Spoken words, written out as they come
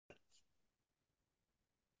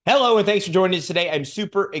Hello, and thanks for joining us today. I'm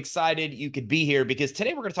super excited you could be here because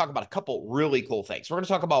today we're going to talk about a couple really cool things. We're going to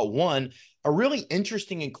talk about one, a really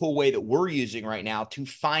interesting and cool way that we're using right now to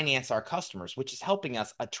finance our customers, which is helping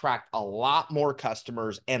us attract a lot more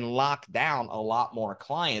customers and lock down a lot more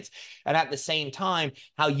clients. And at the same time,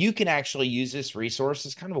 how you can actually use this resource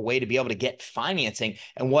as kind of a way to be able to get financing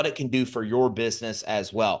and what it can do for your business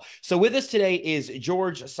as well. So with us today is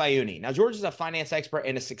George Csahiouni. Now, George is a finance expert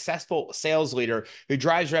and a successful sales leader who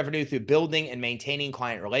drives revenue through building and maintaining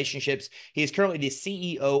client relationships. He is currently the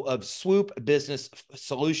CEO of Swoop Business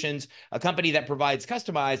Solutions, a company that provides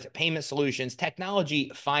customized payment solutions, technology,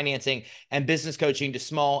 financing, and business coaching to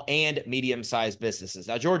small and medium-sized businesses.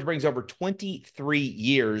 Now, George brings over 23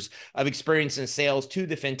 years of experience in sales to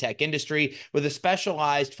the fintech industry with a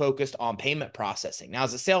specialized focus on payment processing. Now,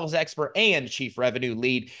 as a sales expert and chief revenue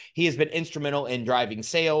lead, he has been instrumental in driving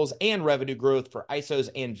sales and revenue growth for ISOs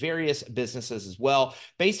and various businesses as well.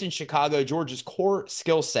 Based in Chicago, George's core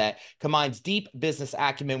skill set combines deep business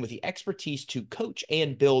acumen with the expertise to coach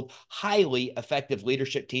and build highly effective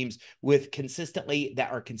leadership teams that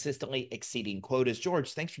are consistently exceeding quotas.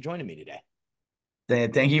 George, thanks for joining me today.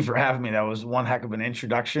 Thank you for having me. That was one heck of an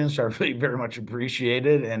introduction, so I really very much appreciate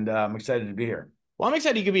it, and I'm excited to be here. Well, I'm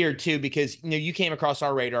excited you could be here too because you came across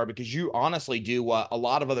our radar because you honestly do what a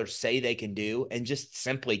lot of others say they can do and just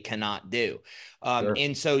simply cannot do. Sure.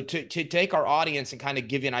 And so to take our audience and kind of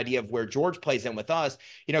give you an idea of where George plays in with us,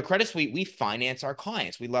 Credit Suite, we finance our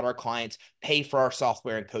clients. We let our clients pay for our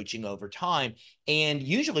software and coaching over time. And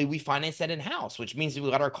usually we finance that in-house, which means we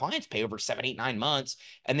let our clients pay over 7, 8, 9 months,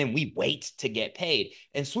 and then we wait to get paid.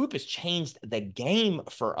 And Swoop has changed the game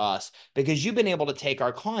for us because you've been able to take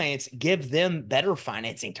our clients, give them better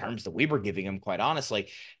financing terms that we were giving them, quite honestly.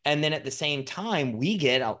 And then at the same time, we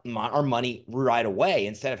get our money right away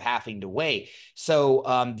instead of having to wait.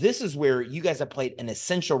 So this is where you guys have played an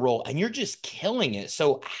essential role and you're just killing it.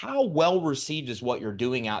 So how well received is what you're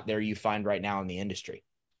doing out there you find right now in the industry?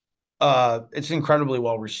 It's incredibly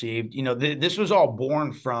well received. This was all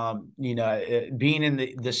born from, being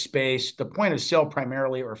in the space, the point of sale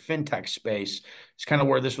primarily, or fintech space. It's kind of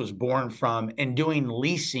where this was born from, and doing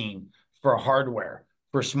leasing for hardware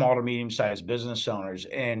for small to medium-sized business owners.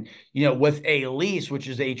 And, with a lease, which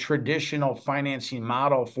is a traditional financing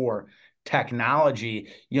model for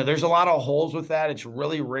technology, there's a lot of holes with that. It's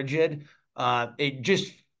really rigid. It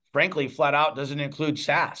just frankly, flat out doesn't include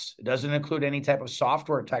SaaS. It doesn't include any type of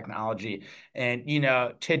software technology. And,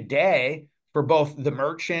 today, for both the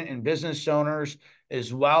merchant and business owners,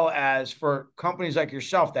 as well as for companies like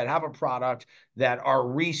yourself that have a product that are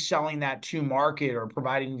reselling that to market or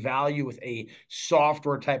providing value with a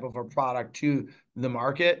software type of a product to the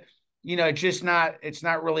market, it's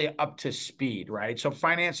not really up to speed, right? So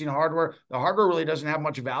financing hardware, the hardware really doesn't have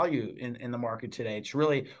much value in the market today. It's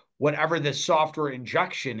really whatever the software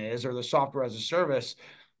injection is, or the software as a service,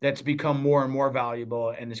 that's become more and more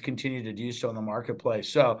valuable and has continued to do so in the marketplace.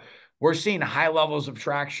 So we're seeing high levels of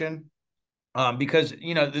traction, because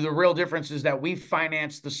the real difference is that we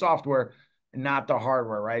finance the software, not the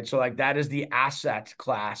hardware, right? So like that is the asset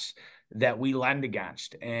class that we lend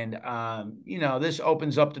against. And this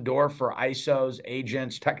opens up the door for ISOs,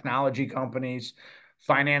 agents, technology companies,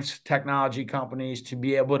 finance technology companies to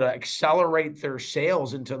be able to accelerate their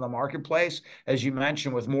sales into the marketplace, as you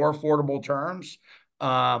mentioned, with more affordable terms,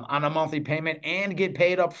 on a monthly payment, and get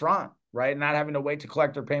paid up front, right? Not having to wait to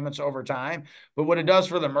collect their payments over time. But what it does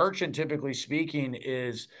for the merchant, typically speaking,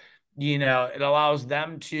 is it allows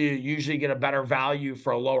them to usually get a better value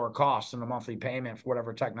for a lower cost than a monthly payment for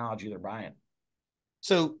whatever technology they're buying.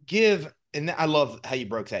 And I love how you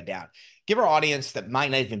broke that down. Give our audience that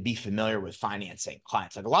might not even be familiar with financing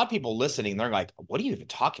clients. Like a lot of people listening, they're like, what are you even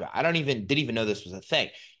talking about? Didn't even know this was a thing.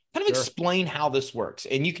 Kind of Sure. explain how this works.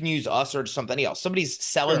 And you can use us or something else. Somebody's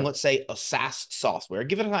selling, Sure. let's say, a SaaS software.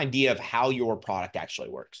 Give it an idea of how your product actually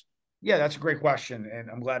works. Yeah, that's a great question, and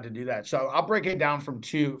I'm glad to do that. So I'll break it down from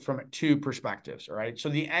two perspectives. All right. So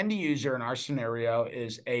the end user in our scenario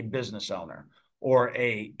is a business owner or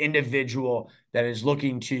a individual that is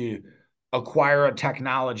looking to acquire a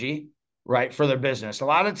technology, right, for their business. A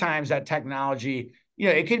lot of times that technology,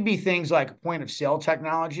 it could be things like point of sale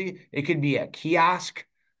technology. It could be a kiosk,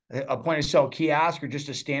 a point of sale kiosk, or just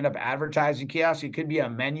a stand-up advertising kiosk. It could be a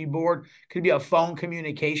menu board, it could be a phone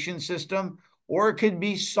communication system, or it could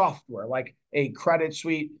be software like a credit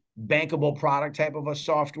suite, bankable product type of a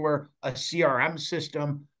software, a CRM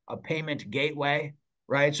system, a payment gateway,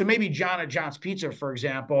 right? So maybe John at John's Pizza, for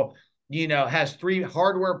example, has 3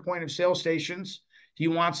 hardware point of sale stations. He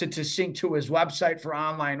wants it to sync to his website for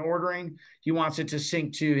online ordering. He wants it to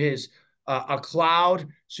sync to his a cloud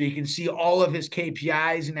so you can see all of his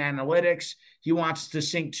KPIs and analytics. He wants to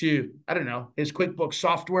sync to, I don't know, his QuickBooks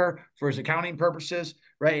software for his accounting purposes,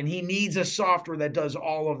 right? And he needs a software that does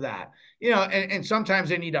all of that. And sometimes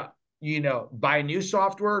they need to, buy new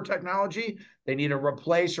software or technology. They need to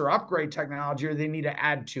replace or upgrade technology, or they need to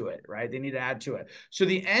add to it, right? They need to add to it. So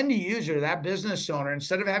the end user, that business owner,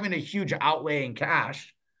 instead of having a huge outlay in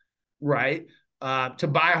cash, right, to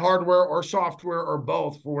buy hardware or software or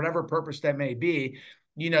both for whatever purpose that may be,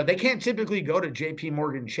 they can't typically go to JP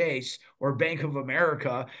Morgan Chase or Bank of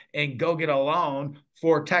America and go get a loan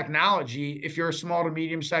for technology if you're a small to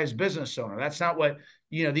medium-sized business owner. That's not what,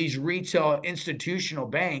 these retail institutional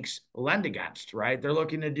banks lend against, right? They're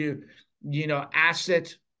looking to do,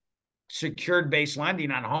 asset secured based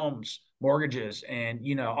lending on homes, mortgages, and,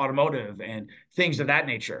 automotive and things of that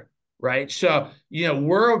nature, right? So,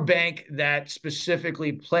 we're a bank that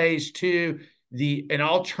specifically plays to an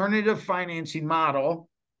alternative financing model,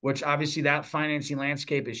 which obviously that financing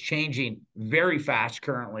landscape is changing very fast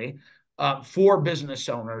currently, for business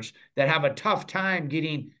owners that have a tough time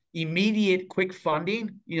getting immediate quick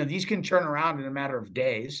funding. These can turn around in a matter of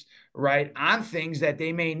days, right, on things that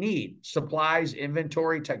they may need: supplies,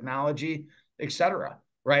 inventory, technology, etc.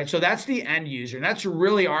 Right. So that's the end user. And that's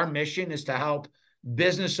really our mission, is to help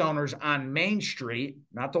business owners on Main Street,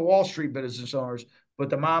 not the Wall Street business owners, but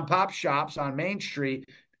the mom and pop shops on Main Street,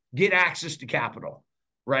 get access to capital.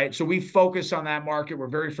 Right. So we focus on that market. We're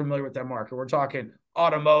very familiar with that market. We're talking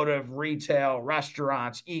automotive, retail,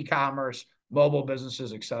 restaurants, e-commerce, mobile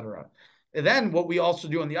businesses, etc. And then what we also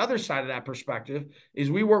do on the other side of that perspective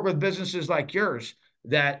is we work with businesses like yours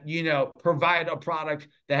that, provide a product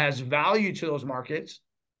that has value to those markets.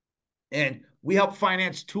 And we help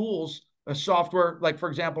finance tools, a software, like, for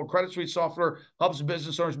example, Credit Suite software helps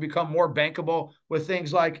business owners become more bankable with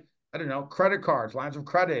things like, I don't know, credit cards, lines of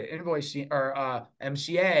credit, invoicing, or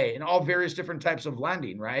MCA, and all various different types of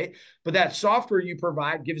lending, right? But that software you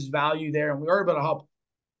provide gives value there. And we are able to help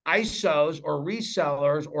ISOs or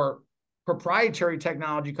resellers or proprietary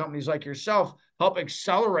technology companies like yourself help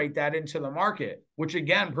accelerate that into the market, which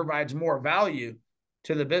again provides more value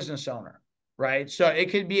to the business owner, right? So it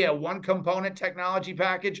could be a one component technology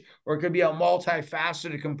package, or it could be a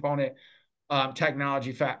multifaceted component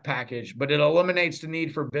technology package, but it eliminates the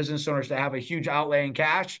need for business owners to have a huge outlay in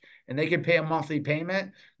cash, and they can pay a monthly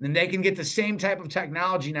payment. Then they can get the same type of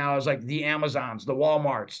technology now as like the Amazons, the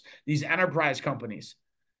Walmarts, these enterprise companies,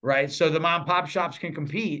 right? So the mom and pop shops can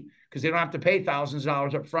compete because they don't have to pay thousands of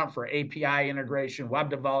dollars up front for API integration, web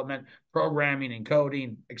development, programming, and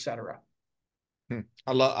coding, etc.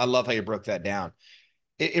 I love how you broke that down.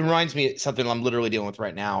 It reminds me of something I'm literally dealing with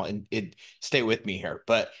right now, and stay with me here.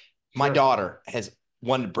 But my Sure. daughter has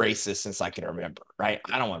wanted braces since I can remember, right?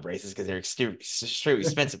 I don't want braces because they're extremely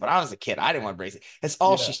expensive. But I was a kid, I didn't want braces. That's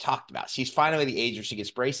all Yeah. she's talked about. She's finally the age where she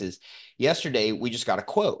gets braces. Yesterday, we just got a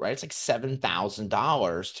quote, right? It's like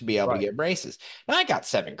 $7,000 to be able to Right. get braces. And I got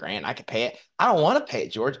 $7,000. I could pay it. I don't want to pay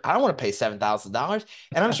it, George. I don't want to pay $7,000.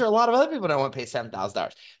 And I'm sure a lot of other people don't want to pay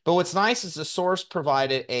 $7,000. But what's nice is the source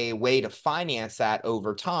provided a way to finance that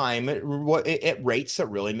over time at rates that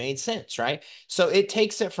really made sense, right? So it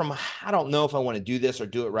takes it from, I don't know if I want to do this or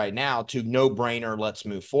do it right now, to no brainer, let's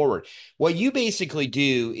move forward. What you basically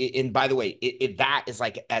do, and by the way, that is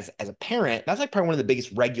like, as a parent, that's like probably one of the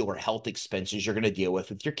biggest regular health expenses you're going to deal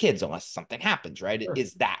with your kids, unless something happens, right? Sure.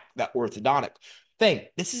 Is that orthodontic thing.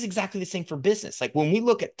 This is exactly the same for business. Like when we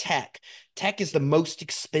look at tech is the most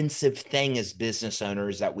expensive thing as business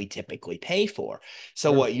owners that we typically pay for. So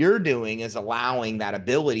Sure. what you're doing is allowing that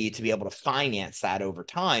ability to be able to finance that over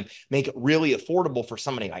time, make it really affordable for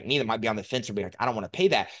somebody like me that might be on the fence or be like, I don't want to pay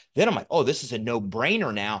that. Then I'm like, oh, this is a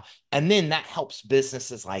no-brainer now. And then that helps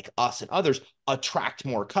businesses like us and others attract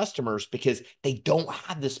more customers because they don't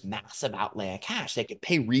have this massive outlay of cash. They can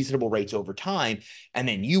pay reasonable rates over time. And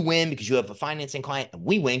then you win because you have a financing client, and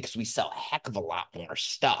we win because we sell a heck of a lot more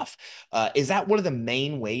stuff. Is that one of the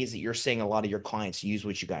main ways that you're seeing a lot of your clients use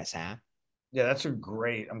what you guys have? Yeah, that's I'm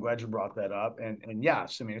glad you brought that up. And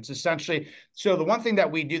yes, I mean, it's essentially, so the one thing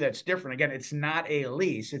that we do that's different, again, it's not a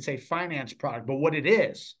lease, it's a finance product, but what it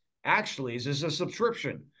is actually is a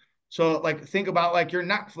subscription. So like, think about like your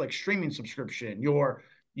Netflix streaming subscription, your,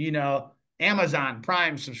 you know, Amazon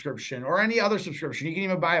Prime subscription, or any other subscription. You can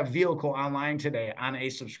even buy a vehicle online today on a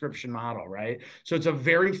subscription model, right? So it's a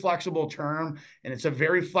very flexible term, and it's a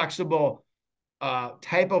very flexible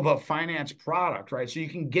type of a finance product, right? So you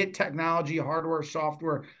can get technology, hardware,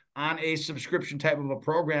 software on a subscription type of a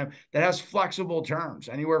program that has flexible terms,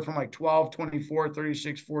 anywhere from like 12, 24,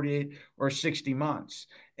 36, 48, or 60 months.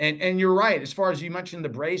 And you're right, as far as you mentioned, the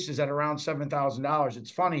brace is at around $7,000.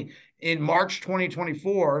 It's funny, in March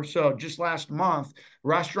 2024, so just last month,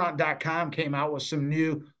 restaurant.com came out with some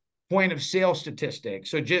new point of sale statistics.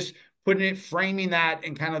 So just putting it, framing that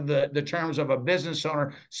in kind of the terms of a business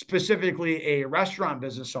owner, specifically a restaurant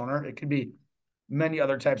business owner. It could be many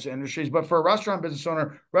other types of industries, but for a restaurant business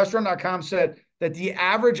owner, restaurant.com said that the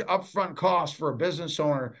average upfront cost for a business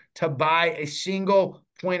owner to buy a single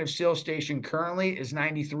point of sale station currently is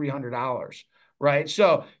 $9,300, right?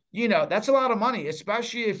 So, that's a lot of money,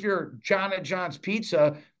 especially if you're John at John's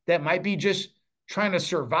Pizza that might be just trying to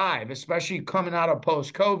survive, especially coming out of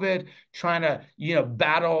post-COVID, trying to,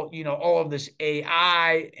 battle, all of this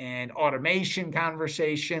AI and automation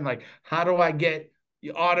conversation. Like, how do I get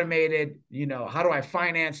automated? How do I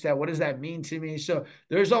finance that? What does that mean to me? So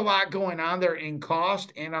there's a lot going on there in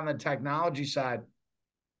cost and on the technology side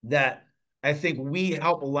that I think we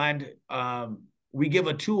help lend. We give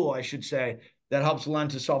a tool, I should say, that helps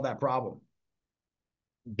lend to solve that problem.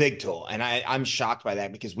 Big tool. And I'm shocked by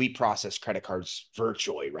that because we process credit cards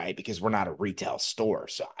virtually, right? Because we're not a retail store.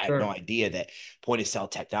 So I had no idea that point of sale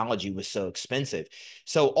technology was so expensive.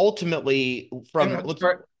 So ultimately, from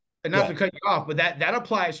and not to cut you off, but that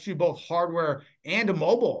applies to both hardware and a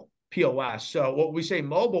mobile POS. So what we say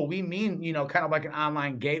mobile, we mean, kind of like an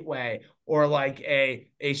online gateway or like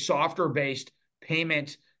a software-based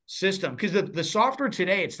payment system. Because the software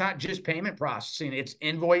today, it's not just payment processing, it's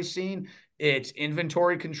invoicing, it's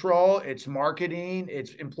inventory control, it's marketing,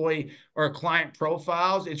 it's employee or client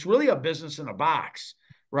profiles. It's really a business in a box,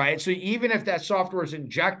 right? So even if that software is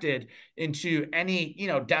injected into any,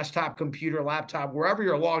 desktop, computer, laptop, wherever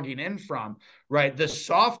you're logging in from, right, the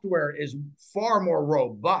software is far more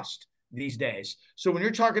robust these days. So when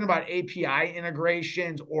you're talking about API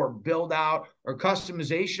integrations or build out or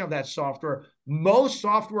customization of that software, most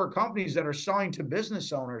software companies that are selling to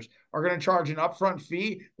business owners are going to charge an upfront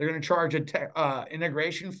fee. They're going to charge an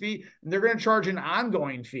integration fee, and they're going to charge an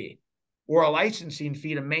ongoing fee or a licensing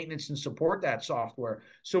fee to maintenance and support that software.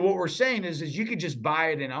 So what we're saying is you could just buy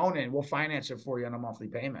it and own it, and we'll finance it for you on a monthly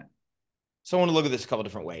payment. So I want to look at this a couple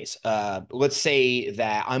different ways. Let's say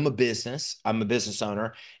that I'm a business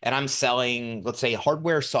owner, and I'm selling, let's say,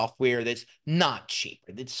 hardware, software that's not cheap.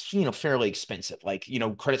 It's, fairly expensive. Like,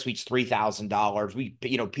 Credit Suite's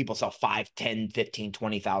 $3,000. People sell $5, $10, $15,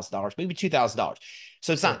 $20,000, maybe $2,000.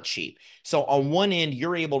 So it's not cheap. So on one end,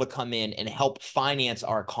 you're able to come in and help finance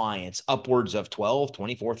our clients upwards of 12,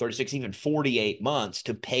 24, 36, even 48 months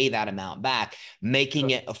to pay that amount back, making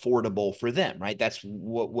it affordable for them, right? That's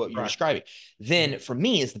what you're describing. Then for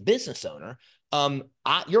me as the business owner,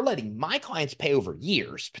 you're letting my clients pay over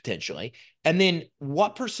years potentially. And then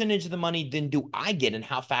what percentage of the money then do I get and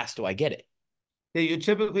how fast do I get it? Yeah, you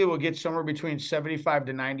typically will get somewhere between 75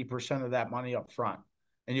 to 90% of that money up front.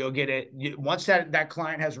 And you'll get it once that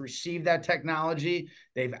client has received that technology,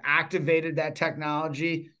 they've activated that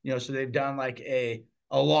technology, so they've done like a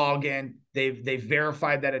login, they've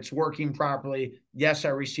verified that it's working properly. Yes, I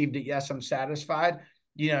received it. Yes, I'm satisfied.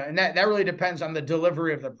 And that really depends on the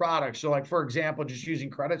delivery of the product. So like, for example, just using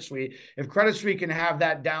Credit Suite, if Credit Suite can have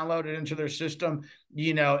that downloaded into their system,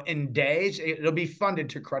 in days, it'll be funded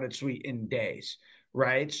to Credit Suite in days.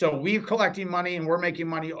 Right. So we're collecting money and we're making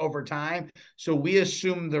money over time. So we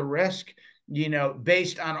assume the risk,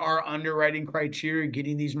 based on our underwriting criteria,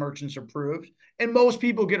 getting these merchants approved. And most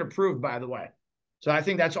people get approved, by the way. So I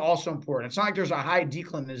think that's also important. It's not like there's a high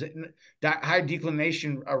declination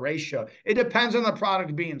ratio. It depends on the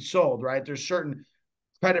product being sold, right? There's certain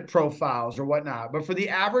credit profiles or whatnot. But for the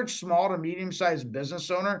average small to medium-sized business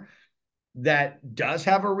owner that does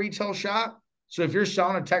have a retail shop, so if you're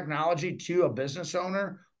selling a technology to a business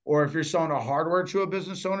owner, or if you're selling a hardware to a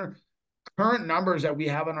business owner, current numbers that we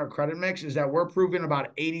have in our credit mix is that we're approving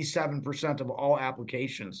about 87% of all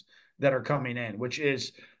applications that are coming in, which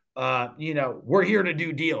is, we're here to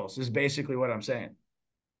do deals is basically what I'm saying.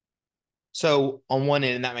 So on one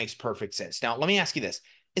end, that makes perfect sense. Now, let me ask you this.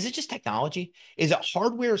 Is it just technology? Is it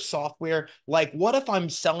hardware, software? Like, what if I'm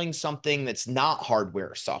selling something that's not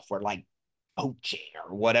hardware or software, like coaching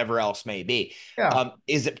or whatever else may be? Yeah.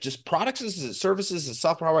 Is it just products? Is it services? Is it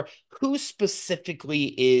software? Hardware? Who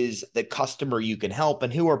specifically is the customer you can help,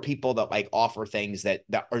 and who are people that like offer things that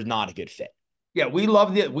are not a good fit? Yeah, we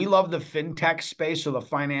love the fintech space, or the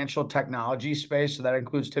financial technology space. So that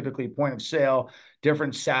includes typically point of sale,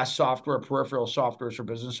 different SaaS software, peripheral softwares for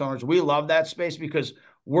business owners. We love that space because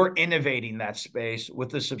we're innovating that space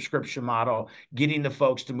with the subscription model, getting the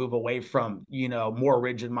folks to move away from, more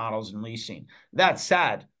rigid models and leasing. That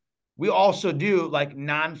said, We also do like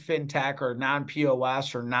non-fintech or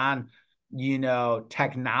non-POS or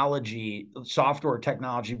technology, software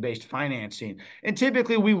technology based financing. And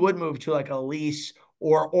typically we would move to like a lease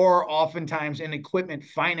or oftentimes an equipment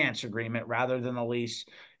finance agreement rather than a lease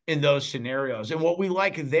in those scenarios. And what we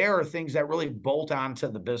like there are things that really bolt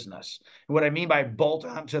onto the business. And what I mean by bolt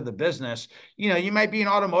onto the business, you might be an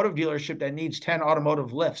automotive dealership that needs 10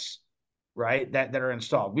 automotive lifts, right? That are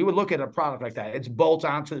installed. We would look at a product like that. It's bolt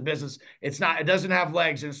onto the business. It doesn't have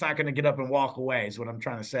legs and it's not going to get up and walk away, is what I'm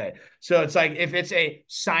trying to say. So it's like if it's a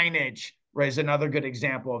signage, right, is another good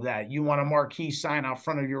example of that. You want a marquee sign out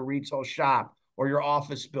front of your retail shop or your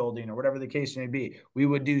office building or whatever the case may be. We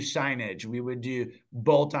would do signage. We would do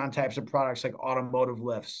bolt-on types of products like automotive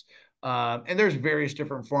lifts. And there's various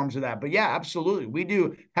different forms of that. But yeah, absolutely. We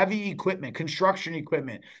do heavy equipment. Construction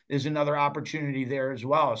equipment is another opportunity there as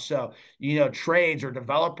well. So, trades or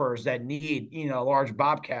developers that need, large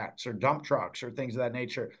bobcats or dump trucks or things of that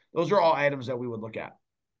nature. Those are all items that we would look at.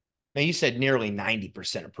 Now you said nearly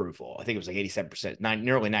 90% approval. I think it was like 87%,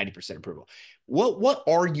 nearly 90% approval. What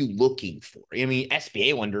are you looking for? I mean,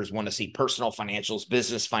 SBA lenders want to see personal financials,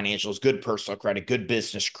 business financials, good personal credit, good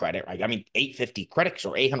business credit, right? I mean, 850 credit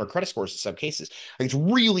or 800 credit scores in some cases. Like, it's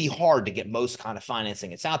really hard to get most kind of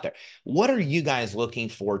financing that's out there. What are you guys looking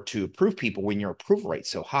for to approve people when your approval rate's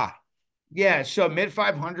so high? Yeah, so mid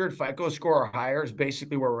 500 FICO score or higher is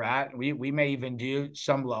basically where we're at. We may even do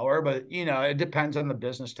some lower, but it depends on the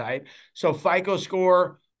business type. So FICO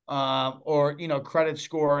score or credit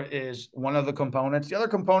score is one of the components. The other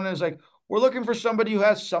component is like we're looking for somebody who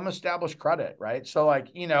has some established credit, right? So like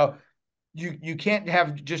you can't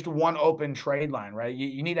have just one open trade line, right?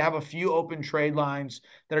 You need to have a few open trade lines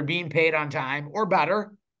that are being paid on time or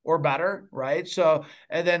better, right? So,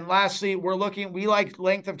 and then lastly, we like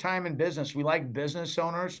length of time in business. We like business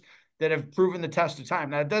owners that have proven the test of time.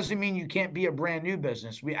 Now, it doesn't mean you can't be a brand new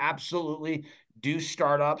business. We absolutely do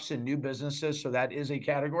startups and new businesses. So that is a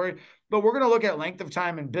category, but we're going to look at length of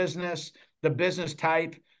time in business, the business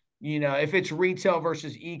type, if it's retail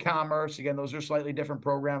versus e-commerce, again, those are slightly different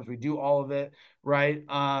programs. We do all of it, right?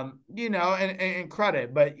 And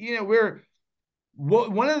credit, but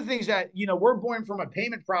one of the things that we're born from a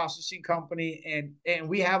payment processing company and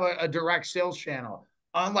we have a direct sales channel,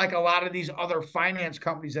 unlike a lot of these other finance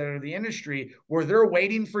companies that are in the industry where they're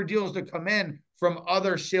waiting for deals to come in from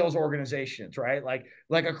other sales organizations, right?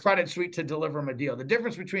 Like a credit suite to deliver them a deal. The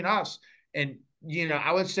difference between us and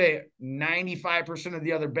I would say 95% of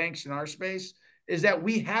the other banks in our space is that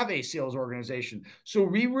we have a sales organization. So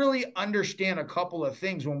we really understand a couple of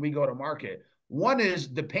things when we go to market. One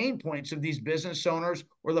is the pain points of these business owners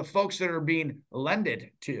or the folks that are being lended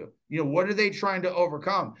to. What are they trying to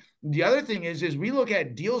overcome? The other thing is we look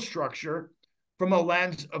at deal structure from a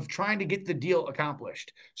lens of trying to get the deal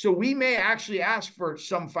accomplished. So we may actually ask for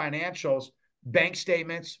some financials, bank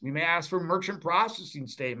statements. We may ask for merchant processing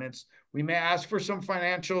statements. We may ask for some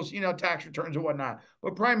financials, tax returns and whatnot.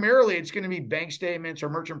 But primarily, it's going to be bank statements or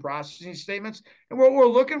merchant processing statements. And what we're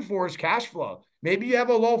looking for is cash flow. Maybe you have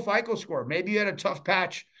a low FICO score. Maybe you had a tough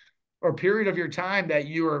patch or period of your time that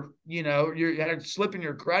you had a slip in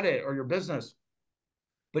your credit or your business.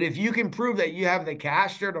 But if you can prove that you have the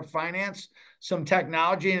cash there to finance some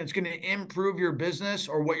technology and it's going to improve your business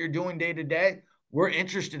or what you're doing day to day, we're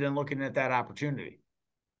interested in looking at that opportunity.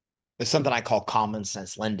 There's something I call common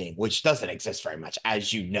sense lending, which doesn't exist very much,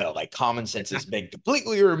 as you know. Like, common sense has been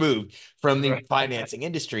completely removed from the financing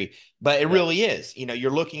industry, but it really is. You're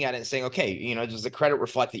looking at it and saying, okay, does the credit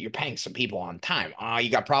reflect that you're paying some people on time? You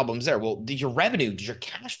got problems there. Well, did your revenue, did your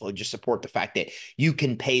cash flow just support the fact that you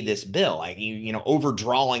can pay this bill? Like,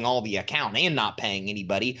 overdrawing all the account and not paying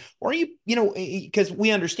anybody, or because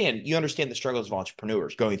you understand the struggles of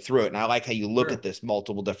entrepreneurs going through it. And I like how you look at this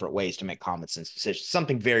multiple different ways to make common sense decisions.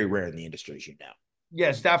 Something very rare in the industry, as you know. Yeah,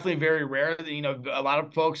 it's definitely very rare. A lot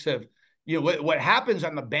of folks have, what happens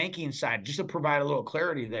on the banking side, just to provide a little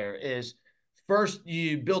clarity there, is first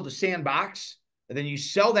you build a sandbox, and then you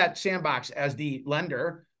sell that sandbox as the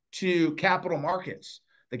lender to capital markets.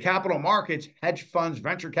 The capital markets, hedge funds,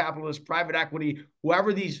 venture capitalists, private equity,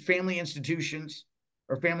 whoever these family institutions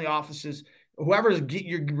or family offices, whoever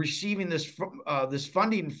you're receiving this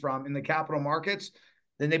funding from in the capital markets,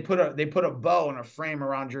 then they put a bow and a frame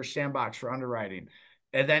around your sandbox for underwriting.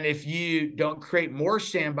 And then if you don't create more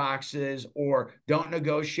sandboxes or don't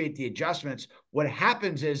negotiate the adjustments, what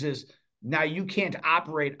happens is now you can't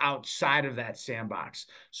operate outside of that sandbox.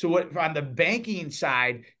 So on the banking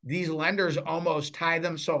side, these lenders almost tie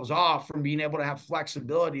themselves off from being able to have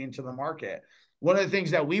flexibility into the market. One of the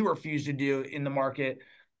things that we refuse to do in the market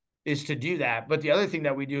is to do that. But the other thing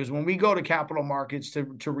that we do is when we go to capital markets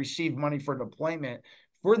to receive money for deployment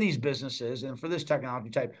for these businesses and for this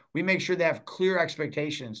technology type, we make sure they have clear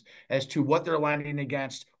expectations as to what they're lending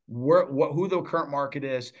against, who the current market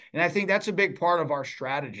is. And I think that's a big part of our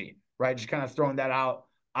strategy, right? Just kind of throwing that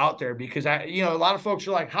out there, because a lot of folks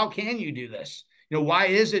are like, how can you do this? Why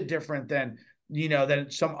is it different than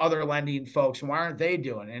some other lending folks, and why aren't they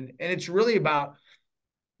doing it? And it's really about,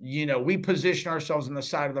 we position ourselves on the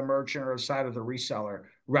side of the merchant or the side of the reseller,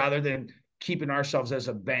 rather than keeping ourselves as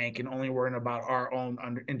a bank and only worrying about our own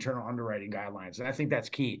internal underwriting guidelines. And I think that's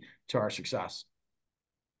key to our success.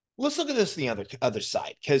 Let's look at this on the other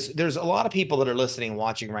side, because there's a lot of people that are listening and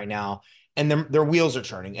watching right now, and their wheels are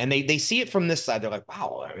turning, and they see it from this side. They're like,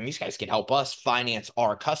 wow, I mean, these guys can help us finance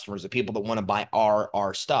our customers, the people that want to buy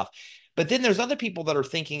our stuff. But then there's other people that are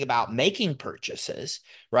thinking about making purchases,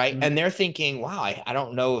 right? Mm-hmm. And they're thinking, wow, I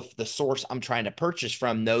don't know if the source I'm trying to purchase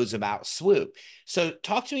from knows about Swoop. So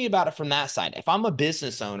talk to me about it from that side. If I'm a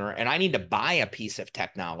business owner and I need to buy a piece of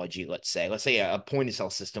technology, let's say a point of sale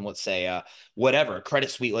system, let's say whatever, a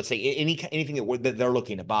credit suite, let's say anything that they're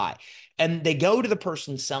looking to buy, and they go to the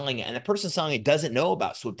person selling it, and the person selling it doesn't know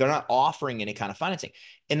about Swoop. They're not offering any kind of financing.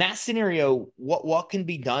 In that scenario, what can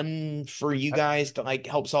be done for you guys to like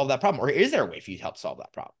help solve that problem? Or is there a way for you to help solve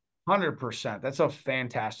that problem? 100%. That's a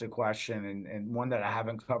fantastic question, and one that I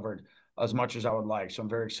haven't covered as much as I would like. So I'm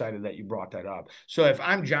very excited that you brought that up. So if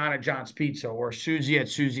I'm John at John's Pizza, or Susie at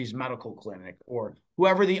Susie's Medical Clinic, or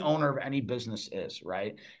whoever the owner of any business is,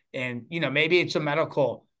 right? And maybe it's a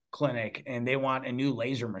medical clinic and they want a new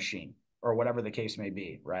laser machine, or whatever the case may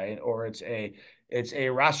be, right? Or it's a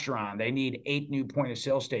restaurant. They need 8 new point of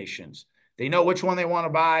sale stations. They know which one they want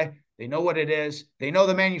to buy. They know what it is. They know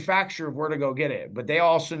the manufacturer of where to go get it, but they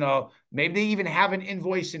also know, maybe they even have an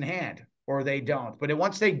invoice in hand, or they don't. But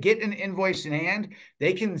once they get an invoice in hand,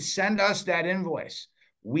 they can send us that invoice.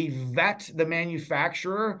 We vet the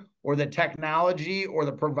manufacturer or the technology or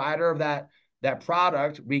the provider of that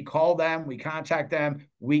product. We call them, we contact them,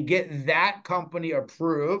 we get that company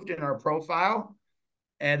approved in our profile,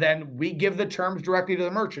 and then we give the terms directly to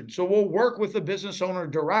the merchant. So we'll work with the business owner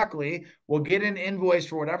directly. We'll get an invoice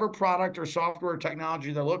for whatever product or software or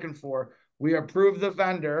technology they're looking for. We approve the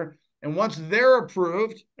vendor. And once they're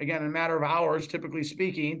approved, again, in a matter of hours, typically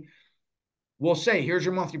speaking, we'll say, here's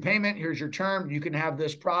your monthly payment. Here's your term. You can have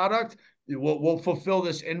this product. We'll fulfill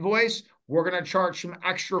this invoice. We're going to charge some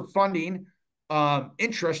extra funding,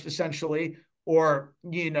 interest essentially, or,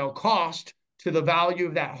 cost to the value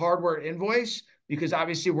of that hardware invoice, because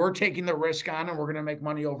obviously we're taking the risk on and we're going to make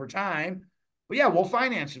money over time. But yeah, we'll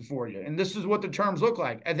finance it for you. And this is what the terms look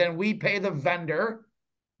like. And then we pay the vendor.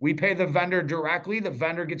 We pay the vendor directly. The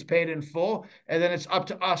vendor gets paid in full. And then it's up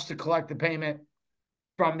to us to collect the payment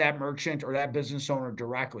from that merchant or that business owner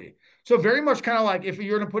directly. So very much kind of like, if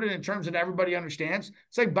you're going to put it in terms that everybody understands,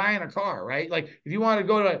 it's like buying a car, right? Like if you want to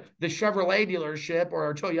go to the Chevrolet dealership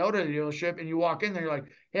or a Toyota dealership and you walk in there, you're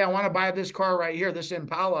like, hey, I want to buy this car right here, this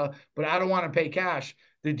Impala, but I don't want to pay cash.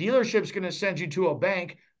 The dealership's going to send you to a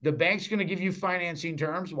bank. The bank's going to give you financing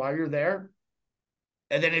terms while you're there.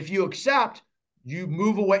 And then if you accept, you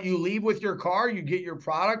move away, you leave with your car, you get your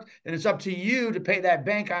product, and it's up to you to pay that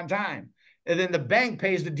bank on time. And then the bank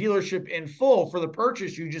pays the dealership in full for the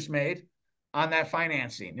purchase you just made on that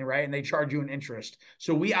financing, right? And they charge you an interest.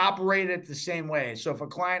 So we operate it the same way. So if a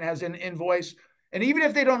client has an invoice, and even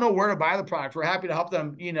if they don't know where to buy the product, we're happy to help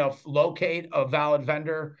them, locate a valid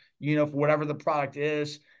vendor, for whatever the product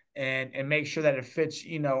is, and make sure that it fits,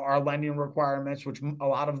 our lending requirements, which a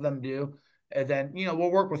lot of them do. And then,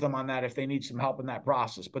 we'll work with them on that if they need some help in that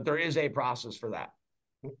process. But there is a process for that.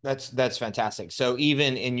 That's fantastic. So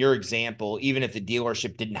even in your example, even if the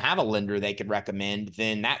dealership didn't have a lender they could recommend,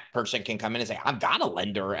 then that person can come in and say, I've got a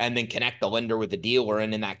lender, and then connect the lender with the dealer.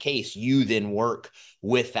 And in that case, you then work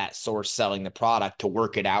with that source selling the product to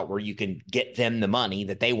work it out where you can get them the money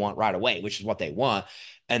that they want right away, which is what they want,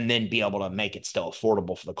 and then be able to make it still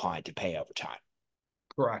affordable for the client to pay over time.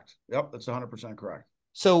 Correct. Yep, that's 100% correct.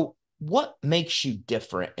 So what makes you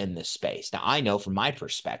different in this space? Now, I know from my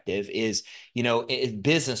perspective is, in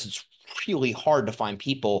business, it's really hard to find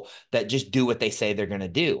people that just do what they say they're going to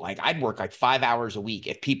do. Like I'd work like 5 hours a week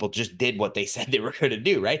if people just did what they said they were going to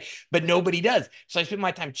do, right? But nobody does. So I spend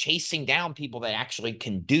my time chasing down people that actually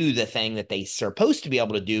can do the thing that they're supposed to be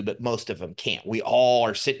able to do, but most of them can't. We all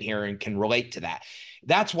are sitting here and can relate to that.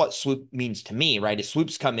 That's what Swoop means to me, right? As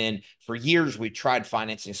Swoop's come in for years, we tried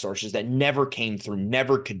financing sources that never came through,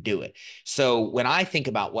 never could do it. So when I think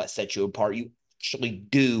about what sets you apart, you actually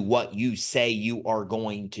do what you say you are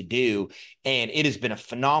going to do. And it has been a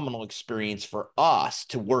phenomenal experience for us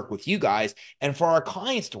to work with you guys and for our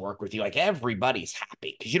clients to work with you. Like everybody's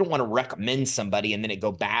happy because you don't want to recommend somebody and then it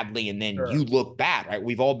go badly and then Sure. you look bad, right?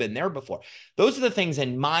 We've all been there before. Those are the things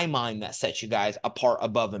in my mind that set you guys apart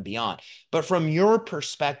above and beyond. But from your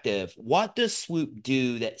perspective, what does Swoop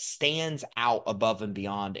do that stands out above and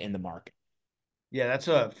beyond in the market? Yeah, that's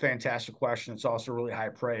a fantastic question. It's also really high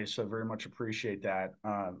praise, so very much appreciate that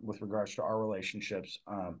with regards to our relationships.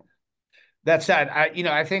 That said,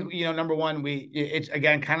 I think, number one, it's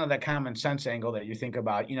again kind of that common sense angle that you think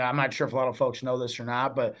about. I'm not sure if a lot of folks know this or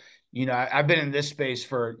not, but I've been in this space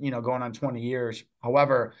for going on 20 years.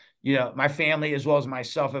 However, my family as well as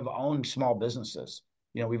myself have owned small businesses.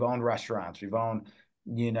 We've owned restaurants, we've owned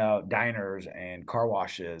diners and car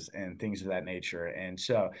washes and things of that nature. And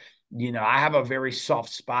so, I have a very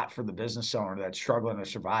soft spot for the business owner that's struggling to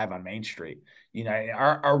survive on Main Street.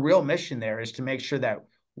 Our real mission there is to make sure that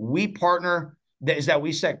we partner, that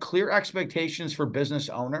we set clear expectations for business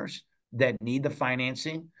owners that need the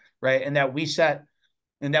financing, right? And that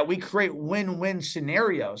we create win-win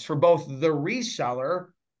scenarios for both the reseller,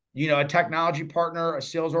 a technology partner, a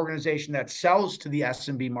sales organization that sells to the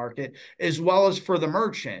SMB market, as well as for the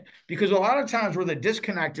merchant. Because a lot of times where the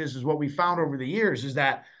disconnect is what we found over the years is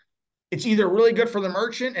that it's either really good for the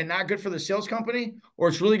merchant and not good for the sales company, or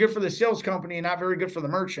it's really good for the sales company and not very good for the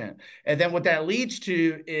merchant. And then what that leads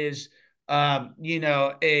to is,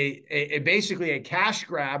 basically a cash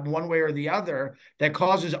grab one way or the other that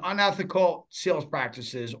causes unethical sales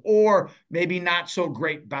practices or maybe not so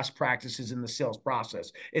great best practices in the sales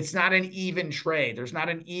process. It's not an even trade. There's not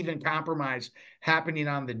an even compromise happening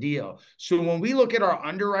on the deal. So when we look at our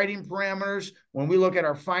underwriting parameters, when we look at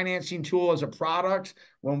our financing tool as a product,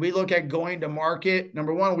 when we look at going to market,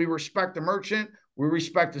 number one, we respect the merchant. We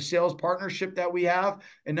respect the sales partnership that we have.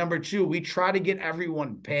 And number two, we try to get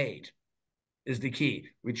everyone paid is the key.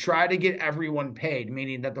 We try to get everyone paid,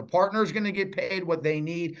 meaning that the partner is going to get paid what they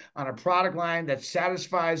need on a product line that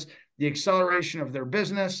satisfies the acceleration of their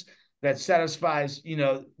business, that satisfies,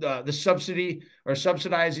 the subsidy or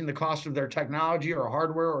subsidizing the cost of their technology or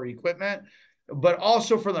hardware or equipment, but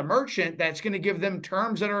also for the merchant, that's going to give them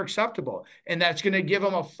terms that are acceptable. And that's going to give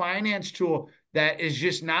them a finance tool that is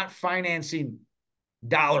just not financing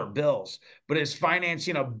dollar bills, but is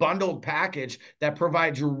financing a bundled package that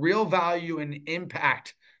provides real value and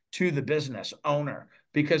impact to the business owner.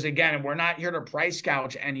 Because again, we're not here to price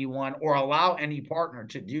gouge anyone or allow any partner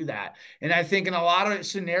to do that. And I think in a lot of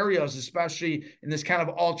scenarios, especially in this kind of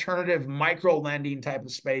alternative micro lending type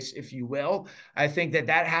of space, if you will, I think that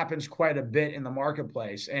happens quite a bit in the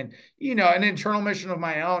marketplace. And, an internal mission of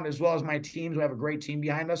my own, as well as my teams, we have a great team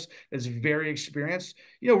behind us that's very experienced.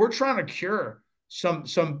 We're trying to cure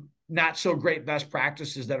some not so great best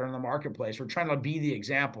practices that are in the marketplace. We're trying to be the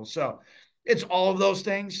example. So it's all of those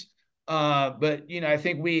things. But I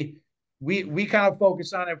think we kind of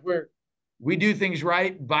focus on if we do things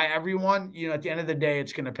right by everyone, at the end of the day,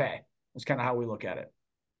 it's going to pay. That's kind of how we look at it.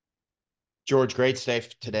 George, great stuff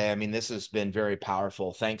today. I mean, this has been very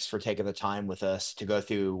powerful. Thanks for taking the time with us to go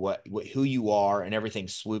through who you are and everything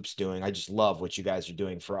Swoop's doing. I just love what you guys are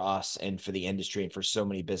doing for us and for the industry and for so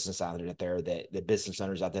many business out there the business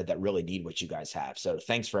owners out there that really need what you guys have. So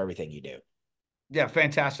thanks for everything you do. Yeah,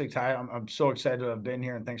 fantastic, Ty. I'm so excited to have been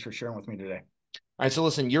here, and thanks for sharing with me today. All right, so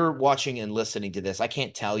listen, you're watching and listening to this. I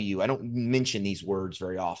can't tell you, I don't mention these words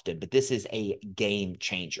very often, but this is a game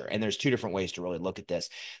changer. And there's two different ways to really look at this.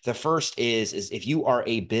 The first is if you are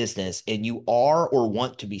a business and you are or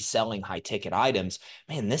want to be selling high ticket items,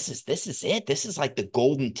 man, this is it. This is like the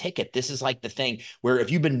golden ticket. This is like the thing where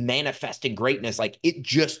if you've been manifesting greatness, like it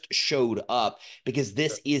just showed up because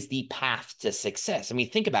this is the path to success. I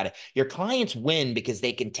mean, think about it. Your clients win because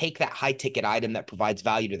they can take that high ticket item that provides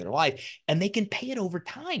value to their life and they can pay it over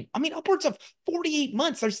time. I mean, upwards of 48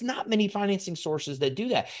 months. There's not many financing sources that do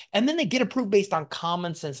that. And then they get approved based on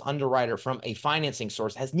common sense underwriter from a financing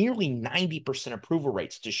source has nearly 90% approval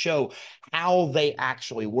rates to show how they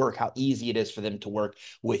actually work, how easy it is for them to work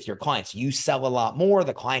with your clients. You sell a lot more,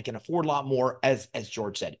 the client can afford a lot more. As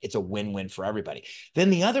George said, it's a win-win for everybody. Then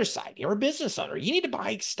the other side, you're a business owner. You need to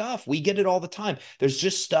buy stuff. We get it all the time. There's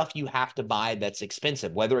just stuff you have to buy that's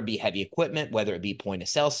expensive, whether it be heavy equipment, whether it be point of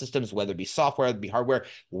sale systems, whether it be software, whether it be hardware.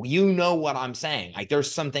 You know what I'm saying. Like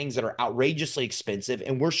there's some things that are outrageously expensive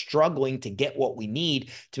and we're struggling to get what we need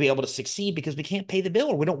to be able to succeed because we can't pay the bill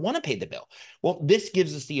or we don't want to pay the bill. Well, this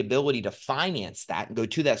gives us the ability to finance that and go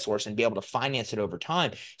to that source and be able to finance it over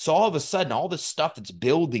time. So all of a sudden, all this stuff that's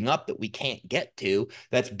building up that we can't get to,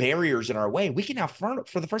 that's barriers in our way, we can now,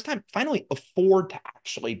 for the first time, finally afford to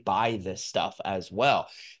actually buy this stuff as well.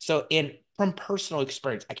 So from personal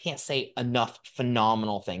experience, I can't say enough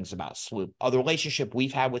phenomenal things about Swoop. The relationship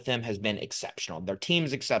we've had with them has been exceptional. Their team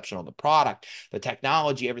is exceptional. The product, the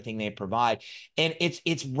technology, everything they provide. And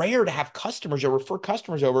it's rare to have customers or refer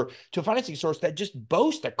customers over to a financing source that just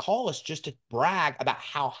boast, that call us just to brag about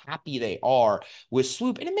how happy they are with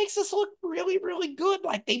Swoop. And it makes us look really, really good.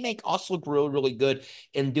 Like they make us look really, really good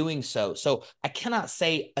in doing so. So I cannot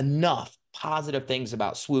say enough positive things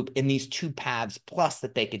about Swoop in these two paths, plus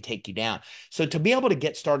that they could take you down. So to be able to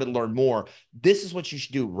get started, learn more, this is what you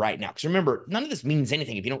should do right now. Because remember, none of this means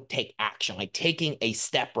anything if you don't take action. Like taking a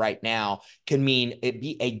step right now can mean it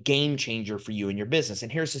be a game changer for you and your business. And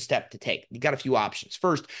here's the step to take. You got a few options.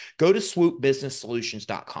 First, go to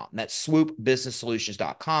swoopbusinesssolutions.com. That's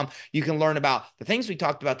swoopbusinesssolutions.com. You can learn about the things we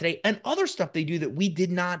talked about today and other stuff they do that we did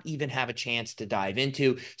not even have a chance to dive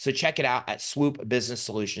into. So check it out at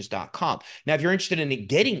swoopbusinesssolutions.com. Now, if you're interested in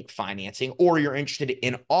getting financing or you're interested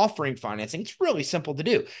in offering financing, it's really simple to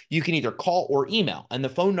do. You can either call or email. And the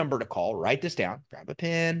phone number to call, write this down, grab a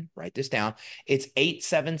pen, write this down. It's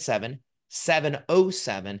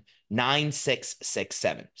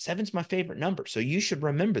 877-707-9667. 7's my favorite number, so you should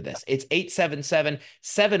remember this. It's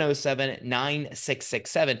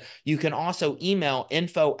 877-707-9667. You can also email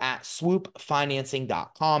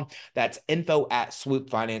info@swoopfinancing.com. That's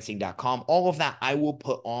info@swoopfinancing.com. All of that I will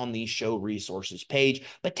put on the show resources page,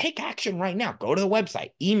 but take action right now. Go to the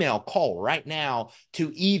website, email, call right now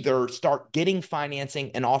to either start getting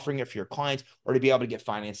financing and offering it for your clients or to be able to get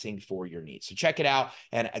financing for your needs. So check it out.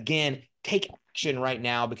 And again, take action right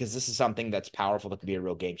now because this is something that's powerful that could be a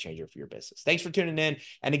real game changer for your business. Thanks for tuning in.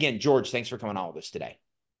 And again, George, thanks for coming on with us today.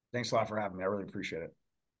 Thanks a lot for having me. I really appreciate it.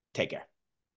 Take care.